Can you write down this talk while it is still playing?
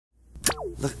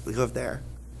Look up there.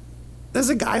 There's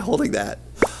a guy holding that.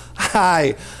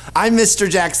 Hi, I'm Mr.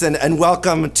 Jackson, and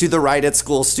welcome to the Right at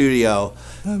School studio.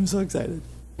 I'm so excited.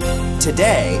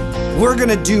 Today, we're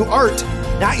gonna do art,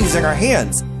 not using our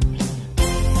hands.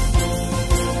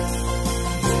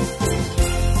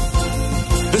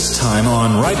 This time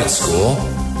on Right at School,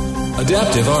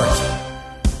 adaptive art.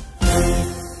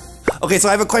 Okay, so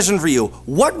I have a question for you.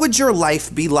 What would your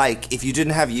life be like if you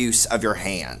didn't have use of your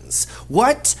hands?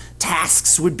 What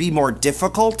tasks would be more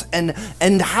difficult, and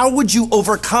how would you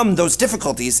overcome those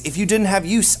difficulties if you didn't have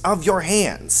use of your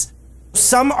hands?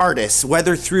 Some artists,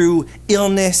 whether through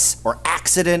illness or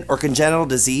accident or congenital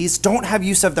disease, don't have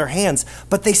use of their hands,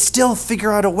 but they still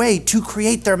figure out a way to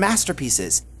create their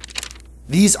masterpieces.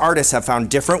 These artists have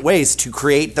found different ways to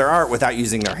create their art without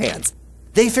using their hands.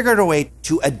 They figured a way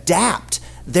to adapt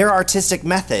their artistic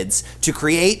methods to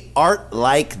create art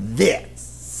like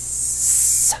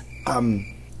this.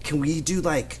 Can we do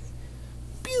like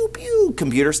pew pew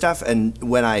computer stuff, and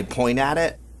when I point at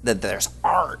it, that there's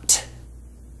art?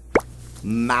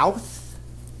 Mouth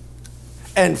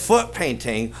and foot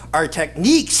painting are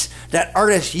techniques that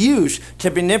artists use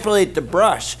to manipulate the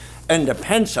brush and the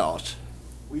pencils.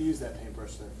 We use that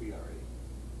paintbrush to their feet already.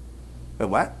 Wait,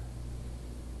 what?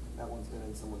 That one's been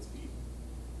in someone's feet.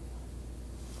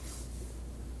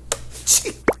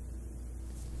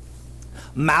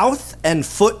 Mouth and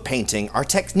foot painting are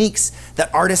techniques that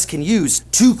artists can use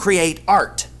to create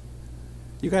art.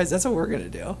 You guys, that's what we're gonna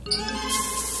do.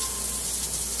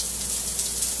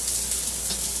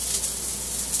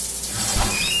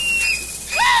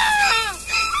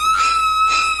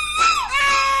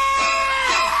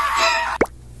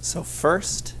 So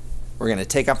first, we're gonna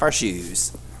take off our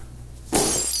shoes.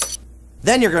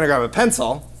 Then you're gonna grab a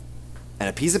pencil and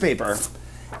a piece of paper,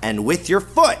 and with your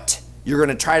foot, you're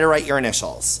gonna try to write your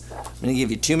initials. I'm gonna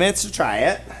give you 2 minutes to try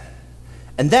it.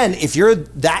 And then if you're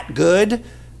that good,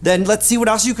 then let's see what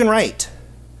else you can write.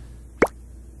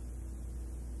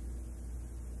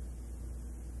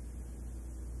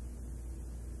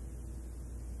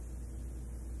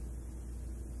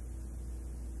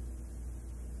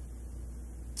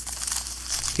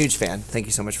 Huge fan. Thank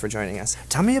you so much for joining us.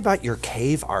 Tell me about your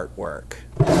cave artwork.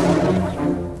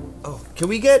 Oh, can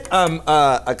we get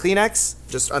a Kleenex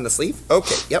just on the sleeve?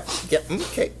 Okay, yep,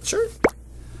 okay, sure.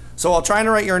 So while trying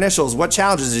to write your initials, what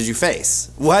challenges did you face?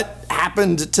 What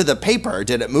happened to the paper?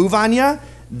 Did it move on you?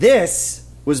 This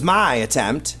was my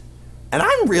attempt, and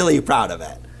I'm really proud of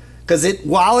it. Because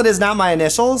while it is not my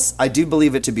initials, I do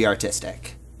believe it to be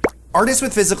artistic. Artists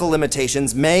with physical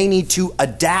limitations may need to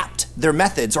adapt their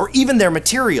methods or even their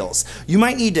materials. You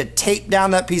might need to tape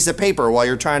down that piece of paper while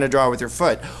you're trying to draw with your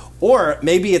foot. Or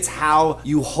maybe it's how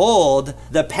you hold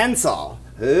the pencil.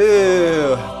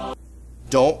 Ooh.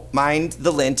 Don't mind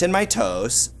the lint in my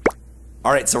toes.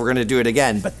 All right, so we're gonna do it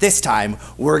again, but this time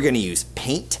we're gonna use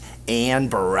paint and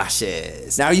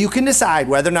brushes. Now you can decide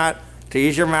whether or not to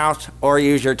use your mouth or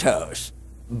use your toes,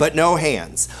 but no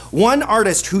hands. One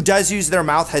artist who does use their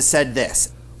mouth has said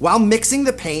this: while mixing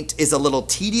the paint is a little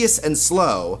tedious and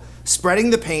slow,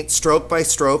 spreading the paint stroke by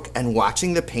stroke and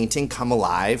watching the painting come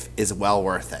alive is well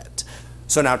worth it.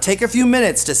 So now take a few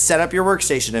minutes to set up your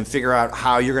workstation and figure out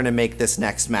how you're gonna make this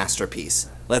next masterpiece.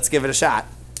 Let's give it a shot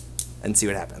and see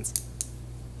what happens.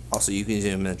 Also, you can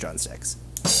zoom in the drumsticks.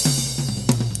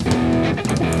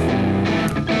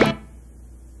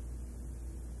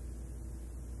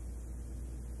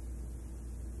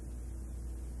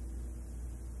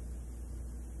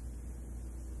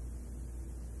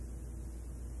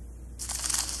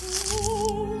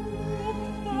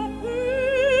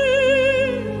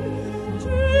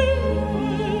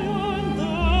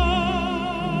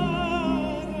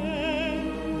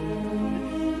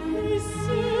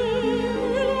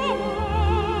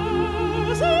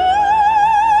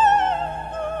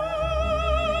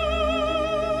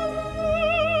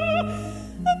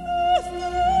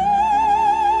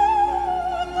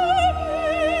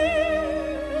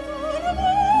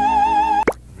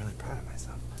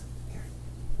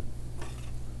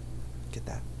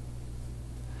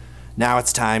 Now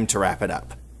it's time to wrap it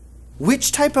up.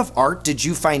 Which type of art did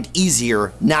you find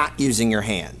easier not using your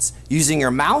hands? Using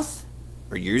your mouth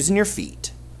or using your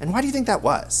feet? And why do you think that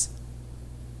was?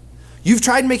 You've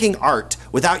tried making art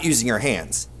without using your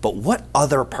hands, but what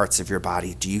other parts of your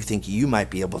body do you think you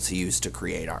might be able to use to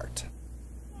create art?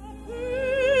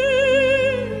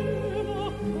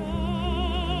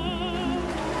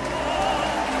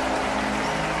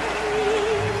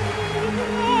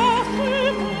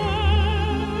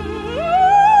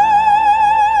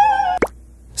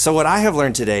 So what I have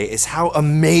learned today is how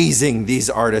amazing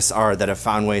these artists are that have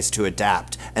found ways to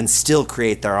adapt and still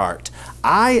create their art.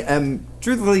 I am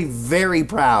truthfully very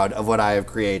proud of what I have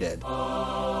created.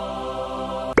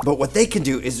 But what they can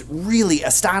do is really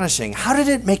astonishing. How did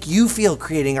it make you feel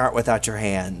creating art without your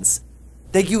hands?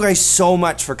 Thank you guys so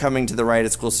much for coming to the Right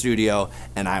at School studio,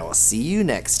 and I will see you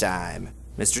next time.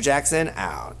 Mr. Jackson,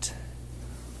 out.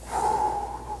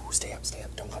 Stay up, stay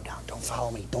up. Don't come down. Don't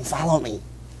follow me. Don't follow me.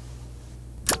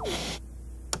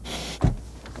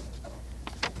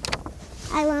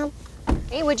 Hi, Mom.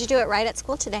 Hey, what'd you do at Right at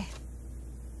School today?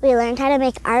 We learned how to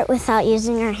make art without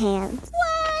using our hands.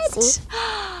 What? See?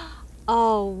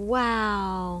 Oh,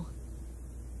 wow.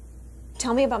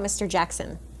 Tell me about Mr.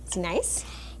 Jackson. Is he nice?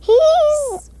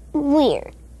 He's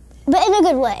weird, but in a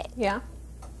good way. Yeah.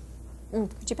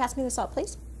 Could you pass me the salt,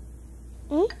 please?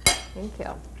 Thank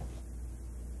you.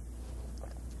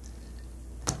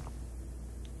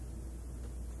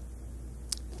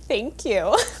 Thank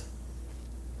you.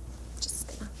 Just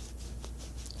gonna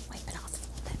wipe it off a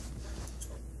little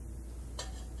bit.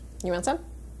 You want some?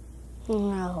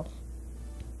 No.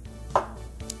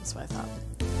 That's what I thought.